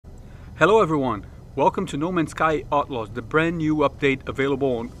Hello everyone, welcome to No Man's Sky Outlaws, the brand new update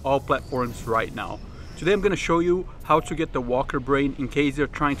available on all platforms right now. Today I'm going to show you how to get the Walker Brain in case you're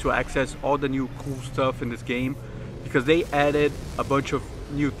trying to access all the new cool stuff in this game, because they added a bunch of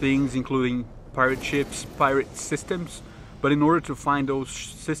new things including pirate ships, pirate systems, but in order to find those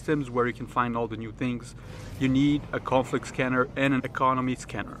systems where you can find all the new things, you need a conflict scanner and an economy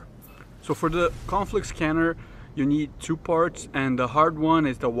scanner. So for the conflict scanner, you need two parts, and the hard one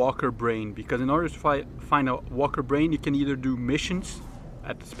is the Walker Brain, because in order to find a Walker Brain, you can either do missions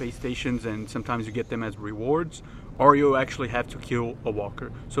at the space stations and sometimes you get them as rewards, or you actually have to kill a walker.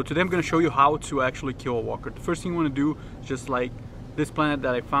 So today I'm going to show you how to actually kill a walker. The first thing you want to do, just like this planet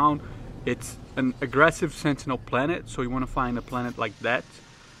that I found, it's an aggressive sentinel planet, so you want to find a planet like that,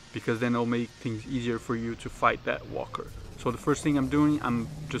 because then it'll make things easier for you to fight that walker. So the first thing I'm doing, I'm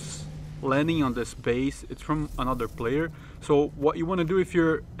just landing on this base. It's from another player. So what you want to do if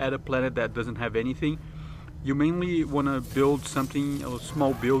you're at a planet that doesn't have anything, you mainly want to build something, a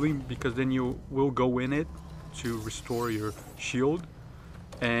small building, because then you will go in it to restore your shield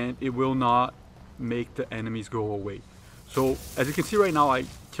and it will not make the enemies go away. So as you can see right now, I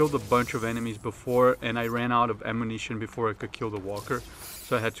killed a bunch of enemies before and I ran out of ammunition before I could kill the walker,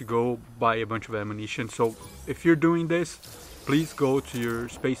 so I had to go buy a bunch of ammunition. So if you're doing this, please go to your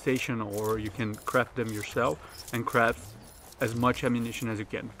space station, or you can craft them yourself and craft as much ammunition as you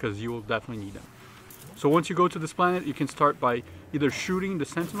can, because you will definitely need them. So once you go to this planet, you can start by either shooting the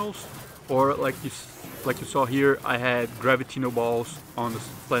sentinels, or like you saw here, I had gravitino balls on the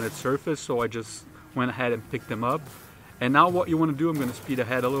planet's surface, so I just went ahead and picked them up. And now what you want to do, I'm going to speed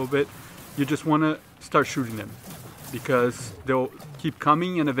ahead a little bit, you just want to start shooting them, because they'll keep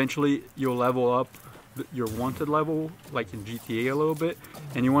coming and eventually you'll level up your wanted level, like in GTA a little bit,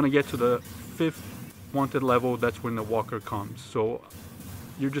 and you want to get to the 5th wanted level. That's when the walker comes. So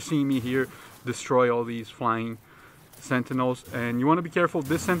you're just seeing me here destroy all these flying sentinels, and you want to be careful.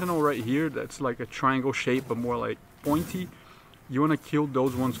 This sentinel right here, that's like a triangle shape but more like pointy, you want to kill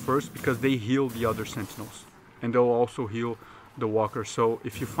those ones first, because they heal the other sentinels and they'll also heal the walker. So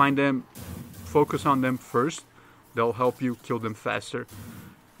if you find them, focus on them first, they'll help you kill them faster.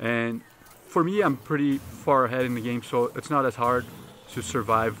 And for me, I'm pretty far ahead in the game, so it's not as hard to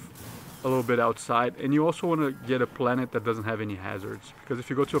survive a little bit outside. And you also want to get a planet that doesn't have any hazards, because if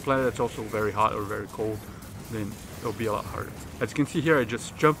you go to a planet that's also very hot or very cold, then it'll be a lot harder. As you can see here, I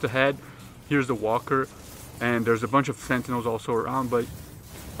just jumped ahead. Here's the walker, and there's a bunch of sentinels also around, but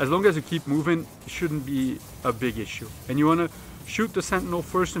as long as you keep moving, it shouldn't be a big issue. And you want to shoot the sentinel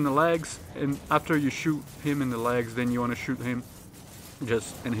first in the legs, and after you shoot him in the legs, then you want to shoot him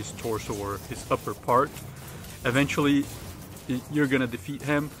just in his torso or his upper part. Eventually you're gonna defeat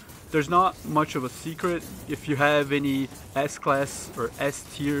him. There's not much of a secret. If you have any S-class or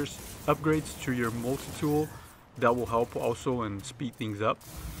S-tiers upgrades to your multi-tool, that will help also and speed things up.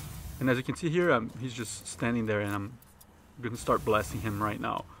 And as you can see here, he's just standing there, and I'm gonna start blasting him right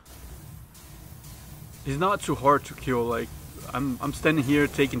now. He's not too hard to kill. Like I'm standing here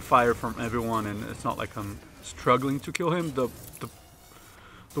taking fire from everyone, and it's not like I'm struggling to kill him.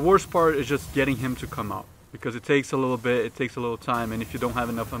 The worst part is just getting him to come out, because it takes a little bit, it takes a little time, and if you don't have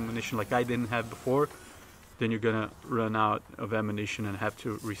enough ammunition like I didn't have before, then you're gonna run out of ammunition and have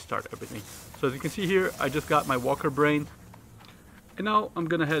to restart everything. So as you can see here, I just got my Walker Brain, and now I'm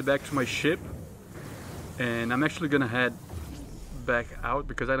gonna head back to my ship, and I'm actually gonna head back out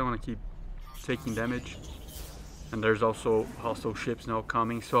because I don't want to keep taking damage, and there's also hostile ships now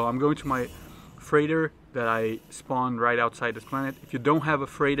coming. So I'm going to my freighter that I spawned right outside this planet. If you don't have a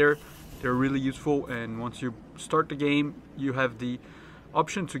freighter, they're really useful, and once you start the game, you have the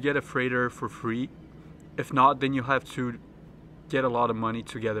option to get a freighter for free. If not, then you have to get a lot of money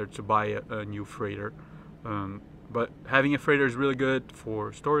together to buy a new freighter. But having a freighter is really good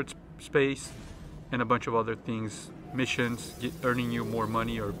for storage space and a bunch of other things, missions, earning you more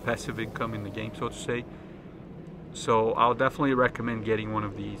money or passive income in the game, so to say. So I'll definitely recommend getting one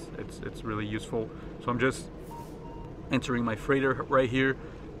of these. It's really useful. So I'm just entering my freighter right here.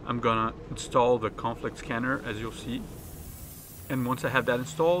 I'm gonna install the conflict scanner, as you'll see. And once I have that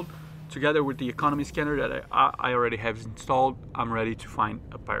installed, together with the economy scanner that I already have installed, I'm ready to find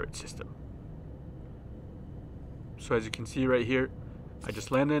a pirate system. So as you can see right here, I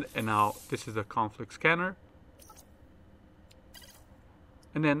just landed, and now this is the conflict scanner.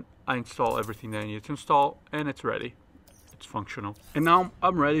 And then I install everything that I need to install, and it's ready. It's functional. And now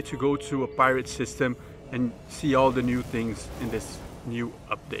I'm ready to go to a pirate system and see all the new things in this new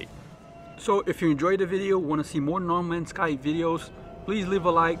update. So if you enjoyed the video, want to see more No Man's Sky videos, please leave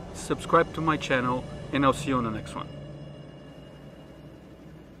a like, subscribe to my channel, and I'll see you on the next one.